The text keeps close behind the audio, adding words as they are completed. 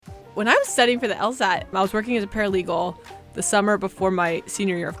When I was studying for the LSAT, I was working as a paralegal the summer before my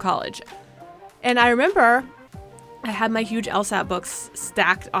senior year of college. And I remember I had my huge LSAT books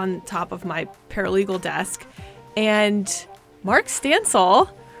stacked on top of my paralegal desk. And Mark Stansel,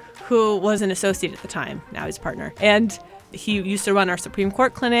 who was an associate at the time, now he's a partner, and he used to run our Supreme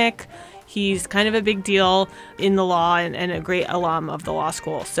Court clinic. He's kind of a big deal in the law and a great alum of the law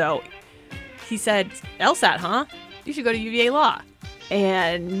school. So he said, LSAT, huh? You should go to UVA Law.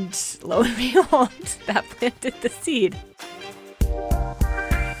 And lo and behold, that planted the seed.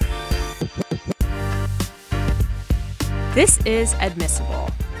 This is Admissible.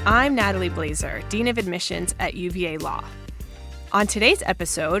 I'm Natalie Blazer, Dean of Admissions at UVA Law. On today's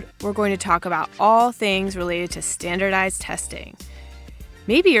episode, we're going to talk about all things related to standardized testing.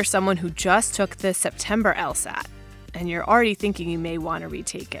 Maybe you're someone who just took the September LSAT, and you're already thinking you may want to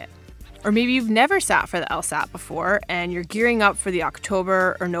retake it. Or maybe you've never sat for the LSAT before, and you're gearing up for the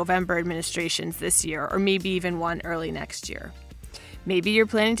October or November administrations this year, or maybe even one early next year. Maybe you're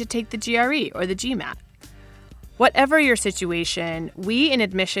planning to take the GRE or the GMAT. Whatever your situation, we in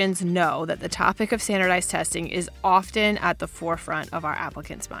admissions know that the topic of standardized testing is often at the forefront of our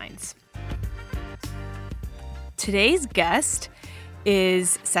applicants' minds. Today's guest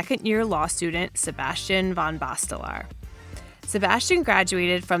is second-year law student Sebastian Van Bastelaer. Sebastian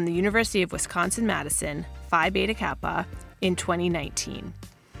graduated from the University of Wisconsin-Madison, Phi Beta Kappa, in 2019.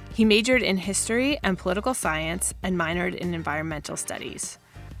 He majored in history and political science and minored in environmental studies.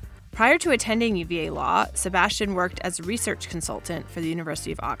 Prior to attending UVA Law, Sebastian worked as a research consultant for the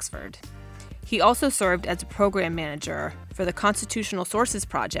University of Oxford. He also served as a program manager for the Constitutional Sources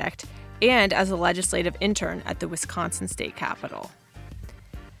Project and as a legislative intern at the Wisconsin State Capitol.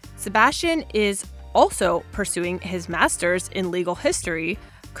 Sebastian is also pursuing his master's in legal history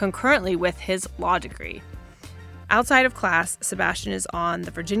concurrently with his law degree. Outside of class, Sebastian is on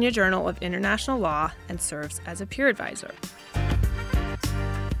the Virginia Journal of International Law and serves as a peer advisor.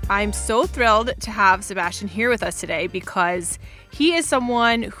 I'm so thrilled to have Sebastian here with us today because he is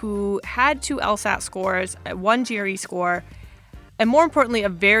someone who had 2 LSAT scores, 1 GRE score, and more importantly, a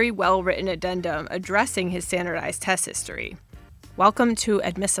very well-written addendum addressing his standardized test history. Welcome to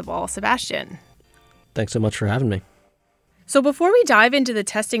Admissible, Sebastian. Thanks so much for having me. So before we dive into the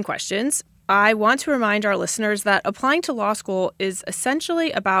testing questions, I want to remind our listeners that applying to law school is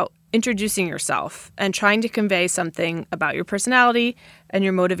essentially about introducing yourself and trying to convey something about your personality and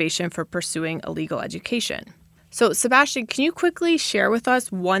your motivation for pursuing a legal education. So, Sebastian, can you quickly share with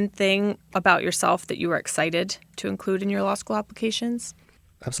us one thing about yourself that you were excited to include in your law school applications?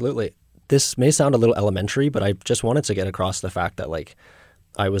 Absolutely. This may sound a little elementary, but I just wanted to get across the fact that,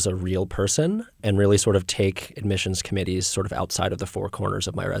 I was a real person and really sort of take admissions committees sort of outside of the 4 corners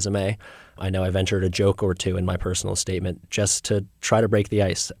of my resume. I know I ventured a joke or two in my personal statement just to try to break the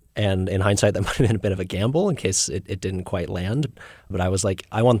ice. And in hindsight, that might have been a bit of a gamble in case it didn't quite land. But I was like,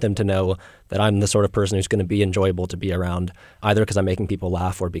 I want them to know that I'm the sort of person who's going to be enjoyable to be around, either because I'm making people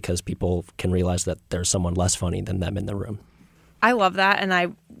laugh or because people can realize that there's someone less funny than them in the room. I love that. And I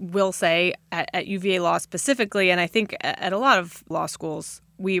will say at UVA Law specifically, and I think at a lot of law schools,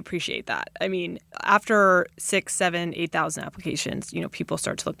 we appreciate that. I mean, after 6, 7, 8,000 applications, people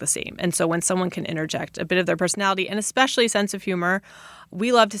start to look the same. And so when someone can interject a bit of their personality and especially sense of humor,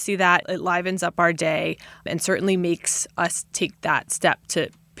 we love to see that. It livens up our day and certainly makes us take that step to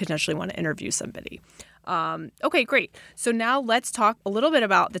potentially want to interview somebody. Okay, great. So now let's talk a little bit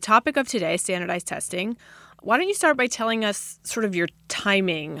about the topic of today, standardized testing. Why don't you start by telling us sort of your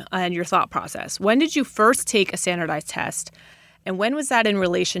timing and your thought process? When did you first take a standardized test? And when was that in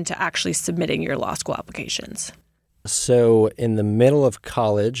relation to actually submitting your law school applications? So in the middle of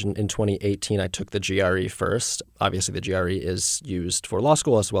college, in 2018, I took the GRE first. Obviously, the GRE is used for law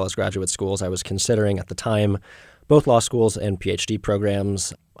school as well as graduate schools. I was considering at the time both law schools and PhD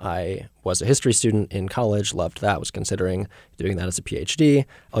programs. I was a history student in college, loved that, was considering doing that as a PhD.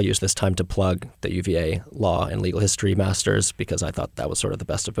 I'll use this time to plug the UVA Law and Legal History Masters because I thought that was sort of the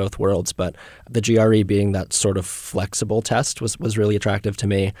best of both worlds. But the GRE being that sort of flexible test was really attractive to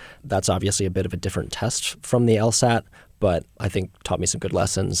me. That's obviously a bit of a different test from the LSAT, but I think taught me some good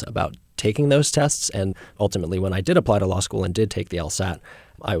lessons about taking those tests. And ultimately, when I did apply to law school and did take the LSAT,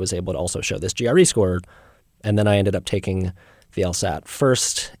 I was able to also show this GRE score. And then I ended up taking the LSAT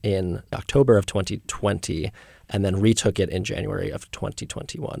first in October of 2020 and then retook it in January of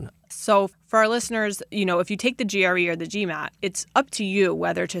 2021. So for our listeners, if you take the GRE or the GMAT, it's up to you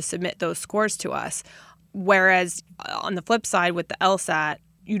whether to submit those scores to us. Whereas on the flip side with the LSAT,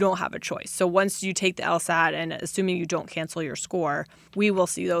 you don't have a choice. So once you take the LSAT and assuming you don't cancel your score, we will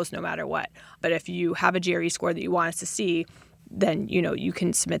see those no matter what. But if you have a GRE score that you want us to see, then, you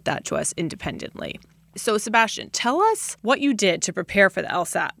can submit that to us independently. So, Sebastian, tell us what you did to prepare for the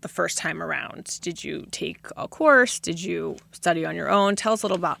LSAT the first time around. Did you take a course? Did you study on your own? Tell us a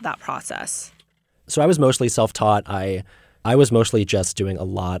little about that process. So I was mostly self-taught. I was mostly just doing a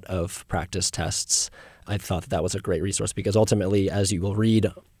lot of practice tests. I thought that was a great resource because ultimately, as you will read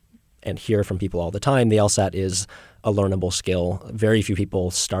and hear from people all the time, the LSAT is a learnable skill. Very few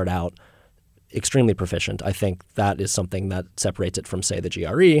people start out extremely proficient. I think that is something that separates it from, say, the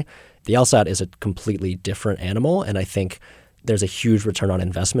GRE. The LSAT is a completely different animal, and I think there's a huge return on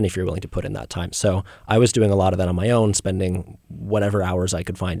investment if you're willing to put in that time. So I was doing a lot of that on my own, spending whatever hours I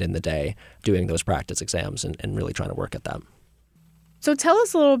could find in the day doing those practice exams and really trying to work at them. So tell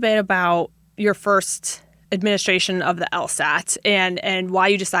us a little bit about your first administration of the LSAT and why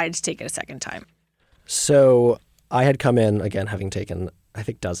you decided to take it a second time. So I had come in, again, having taken, I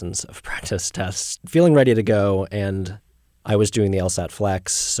think, dozens of practice tests, feeling ready to go, and I was doing the LSAT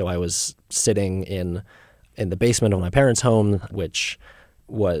Flex, so I was sitting in the basement of my parents' home, which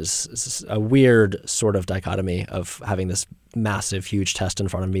was a weird sort of dichotomy of having this massive, huge test in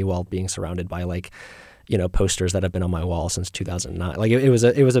front of me while being surrounded by posters that have been on my wall since 2009. It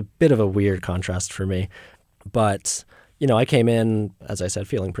was a bit of a weird contrast for me. But, I came in, as I said,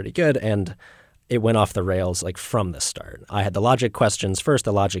 feeling pretty good, and it went off the rails from the start. I had the logic questions first,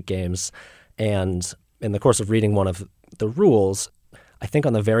 the logic games, and in the course of reading one of the rules, I think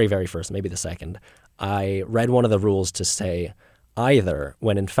on the very, very first, maybe the second, I read one of the rules to say either,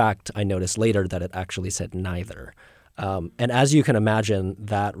 when in fact I noticed later that it actually said neither. And as you can imagine,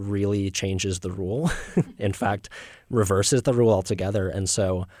 that really changes the rule. In fact, reverses the rule altogether. And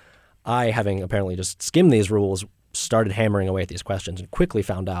so I, having apparently just skimmed these rules, started hammering away at these questions and quickly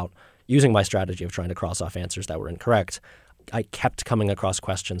found out, using my strategy of trying to cross off answers that were incorrect, I kept coming across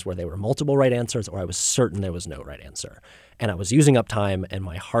questions where there were multiple right answers or I was certain there was no right answer. And I was using up time and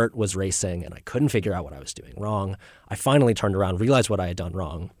my heart was racing and I couldn't figure out what I was doing wrong. I finally turned around, realized what I had done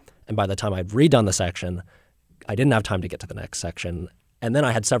wrong. And by the time I'd redone the section, I didn't have time to get to the next section. And then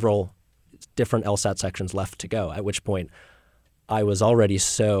I had several different LSAT sections left to go, at which point I was already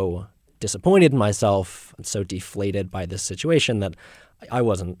so disappointed in myself and so deflated by this situation that I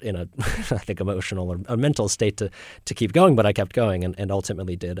wasn't in a, I think, emotional or a mental state to keep going, but I kept going and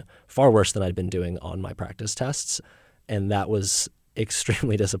ultimately did far worse than I'd been doing on my practice tests. And that was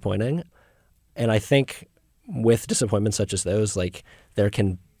extremely disappointing. And I think with disappointments such as those, there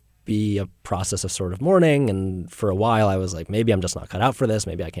can be a process of sort of mourning. And for a while I was like, maybe I'm just not cut out for this.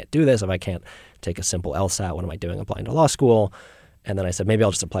 Maybe I can't do this. If I can't take a simple LSAT, what am I doing applying to law school? And then I said, maybe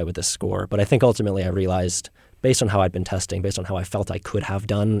I'll just apply with this score. But I think ultimately I realized, based on how I'd been testing, based on how I felt I could have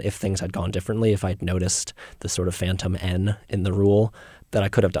done if things had gone differently, if I'd noticed the sort of phantom N in the rule, that I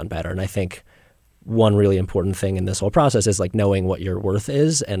could have done better. And I think one really important thing in this whole process is knowing what your worth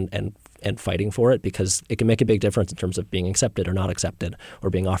is and fighting for it, because it can make a big difference in terms of being accepted or not accepted,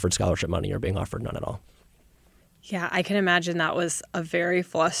 or being offered scholarship money or being offered none at all. Yeah, I can imagine that was a very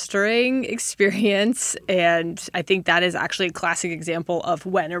flustering experience. And I think that is actually a classic example of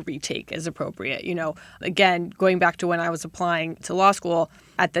when a retake is appropriate. Again, going back to when I was applying to law school,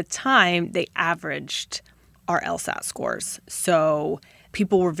 at the time, they averaged our LSAT scores. So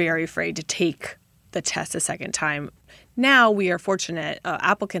people were very afraid to take the test a second time. Now we are fortunate,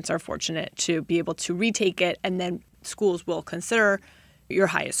 applicants are fortunate to be able to retake it, and then schools will consider your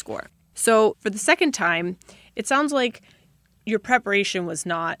highest score. So for the second time, it sounds like your preparation was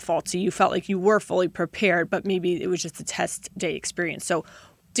not faulty. You felt like you were fully prepared, but maybe it was just a test day experience. So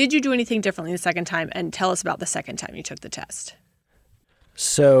did you do anything differently the second time? And tell us about the second time you took the test.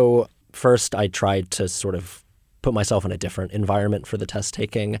 So first, I tried to sort of put myself in a different environment for the test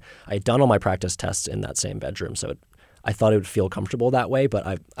taking. I'd done all my practice tests in that same bedroom, so I thought it would feel comfortable that way.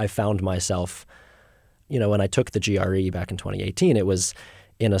 But I found myself, when I took the GRE back in 2018, it was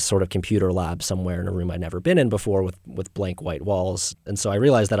in a sort of computer lab somewhere in a room I'd never been in before with blank white walls. And so I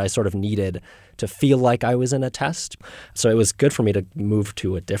realized that I sort of needed to feel like I was in a test. So it was good for me to move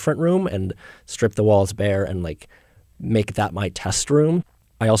to a different room and strip the walls bare and make that my test room.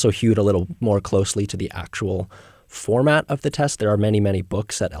 I also hewed a little more closely to the actual format of the test. There are many, many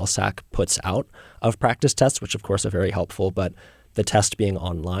books that LSAC puts out of practice tests, which of course are very helpful, but the test being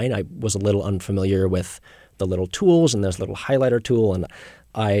online, I was a little unfamiliar with the little tools, and there's a little highlighter tool, and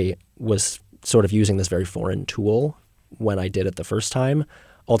I was sort of using this very foreign tool when I did it the first time.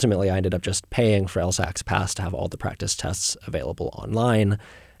 Ultimately, I ended up just paying for LSAC's Pass to have all the practice tests available online,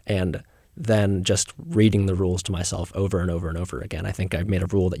 and then just reading the rules to myself over and over and over again. I think I made a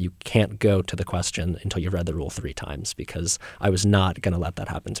rule that you can't go to the question until you've read the rule 3 times, because I was not going to let that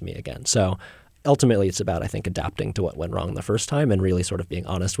happen to me again. So ultimately it's about, I think, adapting to what went wrong the first time and really sort of being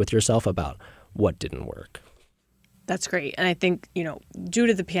honest with yourself about what didn't work. That's great. And I think, due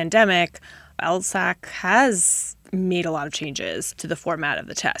to the pandemic, LSAT has made a lot of changes to the format of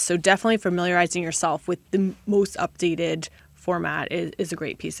the test. So definitely familiarizing yourself with the most updated format is a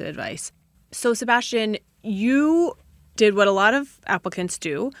great piece of advice. So Sebastian, you did what a lot of applicants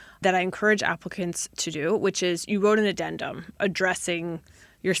do that I encourage applicants to do, which is you wrote an addendum addressing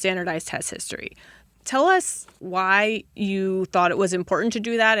your standardized test history. Tell us why you thought it was important to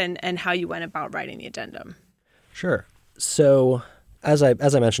do that and how you went about writing the addendum. Sure. So as I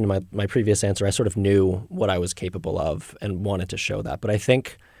mentioned in my previous answer, I sort of knew what I was capable of and wanted to show that. But I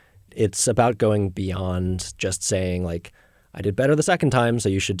think it's about going beyond just saying, like, I did better the second time, so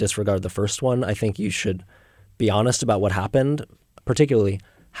you should disregard the first one. I think you should be honest about what happened, particularly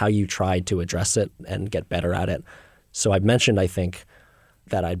how you tried to address it and get better at it. So I've mentioned, I think,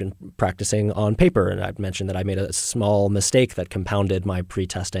 that I'd been practicing on paper, and I've mentioned that I made a small mistake that compounded my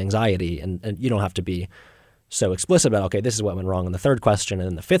pre-test anxiety. And you don't have to be so explicit about, okay, this is what went wrong in the third question, and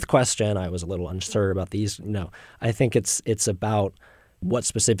in the fifth question, I was a little unsure about these. No, I think it's about what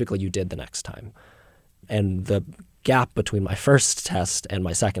specifically you did the next time. And the gap between my first test and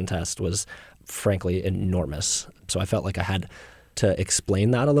my second test was frankly enormous. So I felt like I had to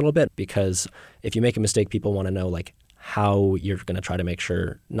explain that a little bit, because if you make a mistake, people want to know like how you're going to try to make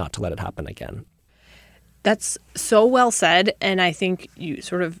sure not to let it happen again. That's so well said. And I think you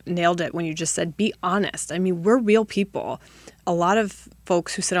sort of nailed it when you just said, be honest. I mean, we're real people. A lot of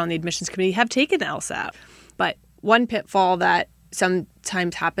folks who sit on the admissions committee have taken the LSAT. But one pitfall that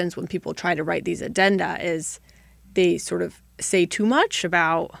sometimes happens when people try to write these addenda is they sort of say too much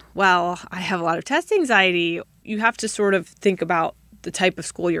about, well, I have a lot of test anxiety. You have to sort of think about the type of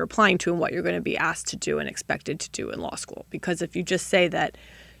school you're applying to and what you're going to be asked to do and expected to do in law school. Because if you just say that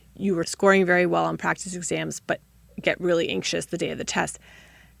you were scoring very well on practice exams but get really anxious the day of the test,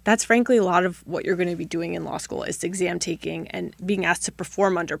 that's frankly a lot of what you're going to be doing in law school is exam taking and being asked to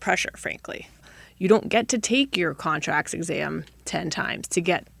perform under pressure, frankly. You don't get to take your contracts exam 10 times to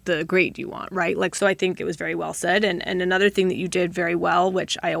get the grade you want, right? So I think it was very well said. And another thing that you did very well,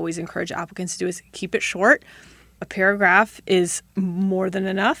 which I always encourage applicants to do, is keep it short. A paragraph is more than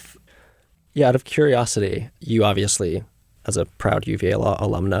enough. Yeah, out of curiosity, you obviously, as a proud UVA Law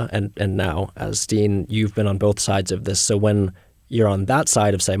alumna and now as dean, you've been on both sides of this. So when you're on that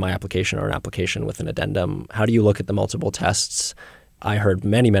side of, say, my application or an application with an addendum, how do you look at the multiple tests? I heard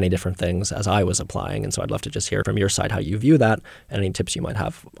many, many different things as I was applying, and so I'd love to just hear from your side how you view that and any tips you might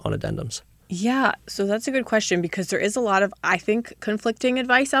have on addendums. Yeah, so that's a good question because there is a lot of, I think, conflicting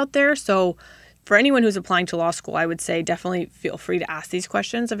advice out there. So for anyone who's applying to law school, I would say definitely feel free to ask these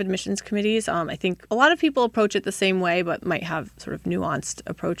questions of admissions committees. I think a lot of people approach it the same way, but might have sort of nuanced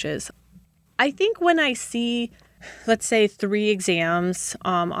approaches. I think when I see, let's say, 3 exams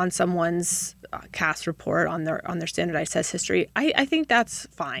on someone's CAS report on their standardized test history, I think that's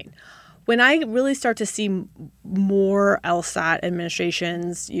fine. When I really start to see more LSAT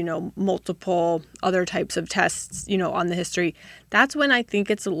administrations, multiple other types of tests, on the history, that's when I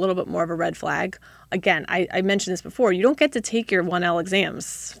think it's a little bit more of a red flag. Again, I mentioned this before. You don't get to take your 1L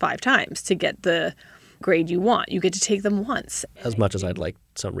exams 5 times to get the grade you want. You get to take them once. As much as I'd like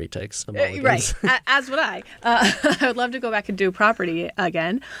some retakes. Right. As would I. I would love to go back and do property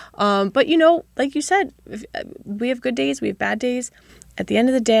again. But, like you said, we have good days, we have bad days. At the end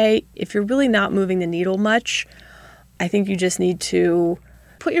of the day, if you're really not moving the needle much, I think you just need to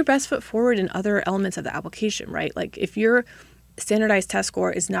put your best foot forward in other elements of the application, right? Like if your standardized test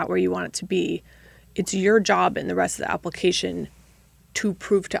score is not where you want it to be, it's your job in the rest of the application to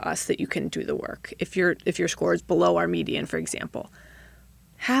prove to us that you can do the work. If your score is below our median, for example,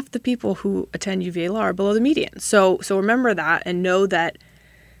 half the people who attend UVA Law are below the median. So remember that and know that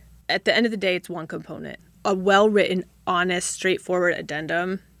at the end of the day, it's one component. A well-written, honest, straightforward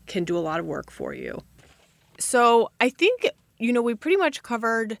addendum can do a lot of work for you. So I think, we pretty much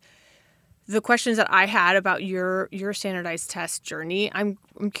covered the questions that I had about your standardized test journey. I'm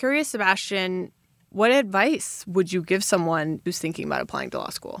curious, Sebastian, what advice would you give someone who's thinking about applying to law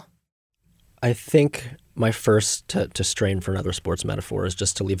school? I think my first, to strain for another sports metaphor, is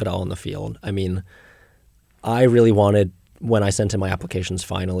just to leave it all on the field. I mean, I really wanted, when I sent in my applications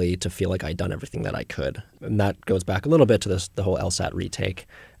finally, to feel like I'd done everything that I could. And that goes back a little bit to the whole LSAT retake.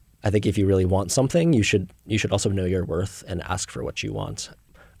 I think if you really want something, you should also know your worth and ask for what you want.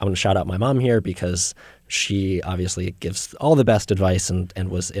 I want to shout out my mom here because she obviously gives all the best advice and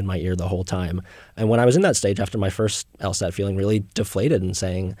was in my ear the whole time. And when I was in that stage after my first LSAT, feeling really deflated and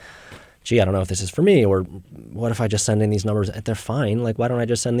saying, gee, I don't know if this is for me, or what if I just send in these numbers? They're fine. Like, why don't I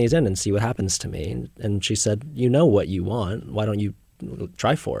just send these in and see what happens to me? And she said, you know what you want. Why don't you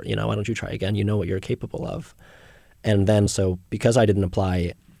try for it? Why don't you try again? You know what you're capable of. And then, so because I didn't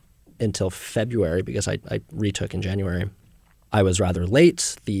apply until February, because I retook in January, I was rather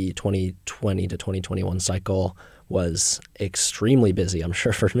late. The 2020 to 2021 cycle was extremely busy, I'm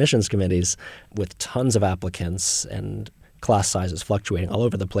sure, for admissions committees, with tons of applicants and class sizes fluctuating all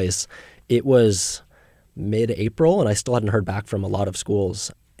over the place. It was mid-April, and I still hadn't heard back from a lot of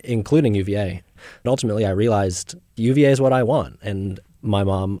schools, including UVA. And ultimately, I realized UVA is what I want. And my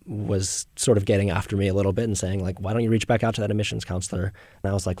mom was sort of getting after me a little bit and saying, like, why don't you reach back out to that admissions counselor?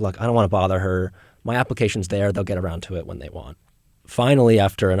 And I was like, look, I don't want to bother her. My application's there. They'll get around to it when they want. Finally,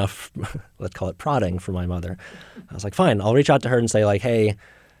 after enough, let's call it prodding from my mother, I was like, fine, I'll reach out to her and say, like, hey,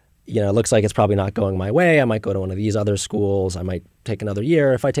 it looks like it's probably not going my way. I might go to one of these other schools. I might take another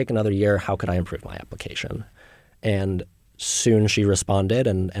year. If I take another year, how could I improve my application? And soon she responded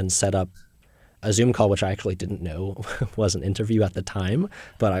and set up a Zoom call, which I actually didn't know was an interview at the time.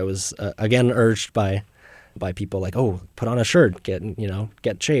 But I was, again, urged by people like, oh, put on a shirt,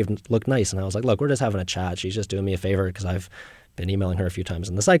 get shaved, look nice. And I was like, look, we're just having a chat. She's just doing me a favor because I've been emailing her a few times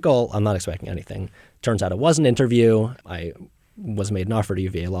in the cycle. I'm not expecting anything. Turns out it was an interview. I was made an offer to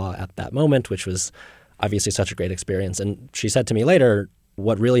UVA Law at that moment, which was obviously such a great experience. And she said to me later,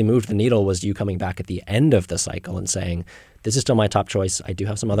 what really moved the needle was you coming back at the end of the cycle and saying, this is still my top choice. I do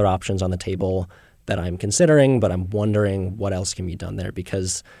have some other options on the table that I'm considering, but I'm wondering what else can be done there,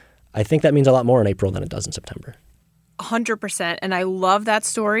 because I think that means a lot more in April than it does in September. 100%. And I love that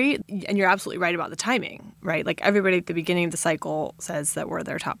story. And you're absolutely right about the timing, right? Like, everybody at the beginning of the cycle says that we're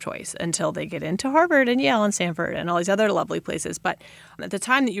their top choice until they get into Harvard and Yale and Stanford and all these other lovely places. But at the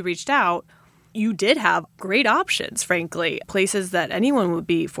time that you reached out, you did have great options, frankly, places that anyone would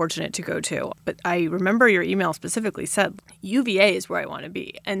be fortunate to go to. But I remember your email specifically said, UVA is where I want to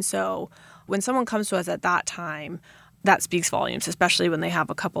be. And so when someone comes to us at that time, that speaks volumes, especially when they have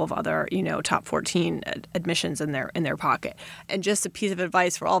a couple of other, top 14 admissions in their pocket. And just a piece of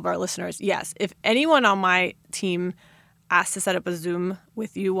advice for all of our listeners, yes, if anyone on my team asks to set up a Zoom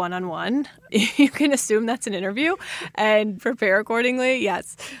with you one-on-one, you can assume that's an interview and prepare accordingly,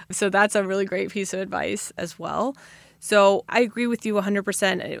 yes. So that's a really great piece of advice as well. So I agree with you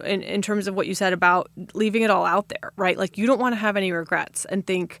 100% in terms of what you said about leaving it all out there, right? Like, you don't want to have any regrets and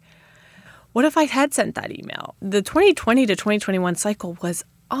think, what if I had sent that email? The 2020 to 2021 cycle was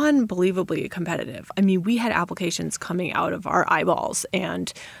unbelievably competitive. I mean, we had applications coming out of our eyeballs,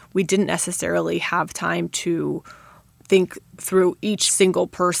 and we didn't necessarily have time to think through each single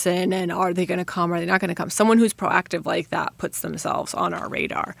person and are they going to come, are they not going to come? Someone who's proactive like that puts themselves on our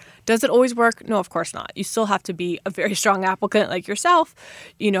radar. Does it always work? No, of course not. You still have to be a very strong applicant like yourself.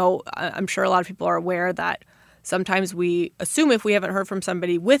 I'm sure a lot of people are aware that sometimes we assume if we haven't heard from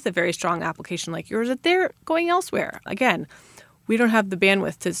somebody with a very strong application like yours that they're going elsewhere. Again, we don't have the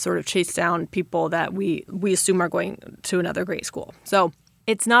bandwidth to sort of chase down people that we assume are going to another great school. So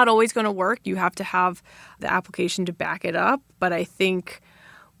it's not always going to work. You have to have the application to back it up. But I think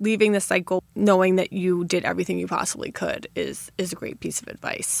leaving the cycle knowing that you did everything you possibly could is a great piece of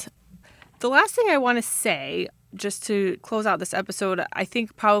advice. The last thing I want to say, just to close out this episode, I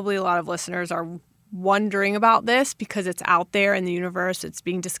think probably a lot of listeners are wondering about this because it's out there in the universe. It's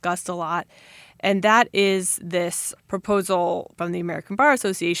being discussed a lot. And that is this proposal from the American Bar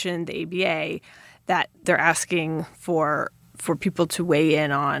Association, the ABA, that they're asking for people to weigh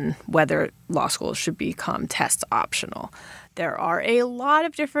in on whether law schools should become test optional. There are a lot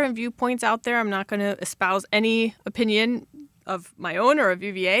of different viewpoints out there. I'm not going to espouse any opinion of my own or of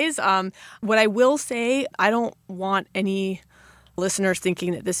UVA's. What I will say, I don't want any listeners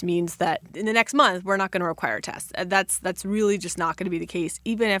thinking that this means that in the next month we're not going to require tests. That's really just not going to be the case.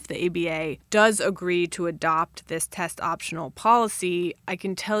 Even if the ABA does agree to adopt this test optional policy, I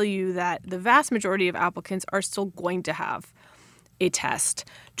can tell you that the vast majority of applicants are still going to have a test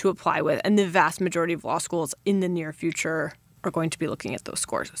to apply with, and the vast majority of law schools in the near future are going to be looking at those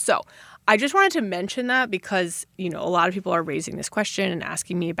scores. So I just wanted to mention that because, a lot of people are raising this question and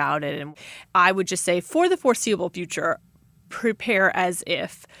asking me about it. And I would just say for the foreseeable future, prepare as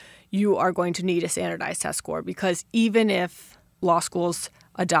if you are going to need a standardized test score, because even if law schools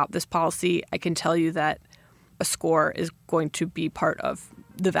adopt this policy, I can tell you that a score is going to be part of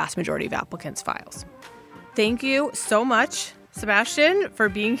the vast majority of applicants' files. Thank you so much, Sebastian, for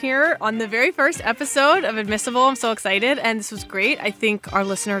being here on the very first episode of Admissible. I'm so excited, and this was great. I think our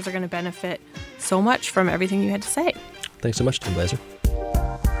listeners are going to benefit so much from everything you had to say. Thanks so much, Tim Blazer.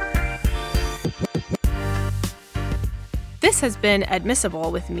 This This has been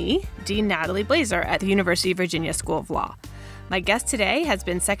Admissible with me, Dean Natalie Blazer at the University of Virginia School of Law. My guest today has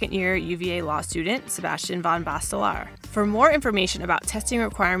been second-year UVA Law student Sebastian Van Bastelaer. For more information about testing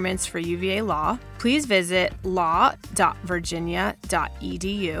requirements for UVA Law, please visit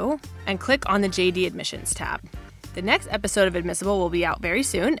law.virginia.edu and click on the JD Admissions tab. The next episode of Admissible will be out very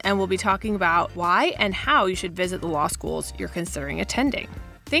soon, and we'll be talking about why and how you should visit the law schools you're considering attending.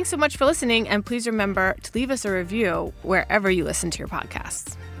 Thanks so much for listening, and please remember to leave us a review wherever you listen to your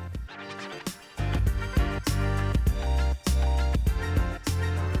podcasts.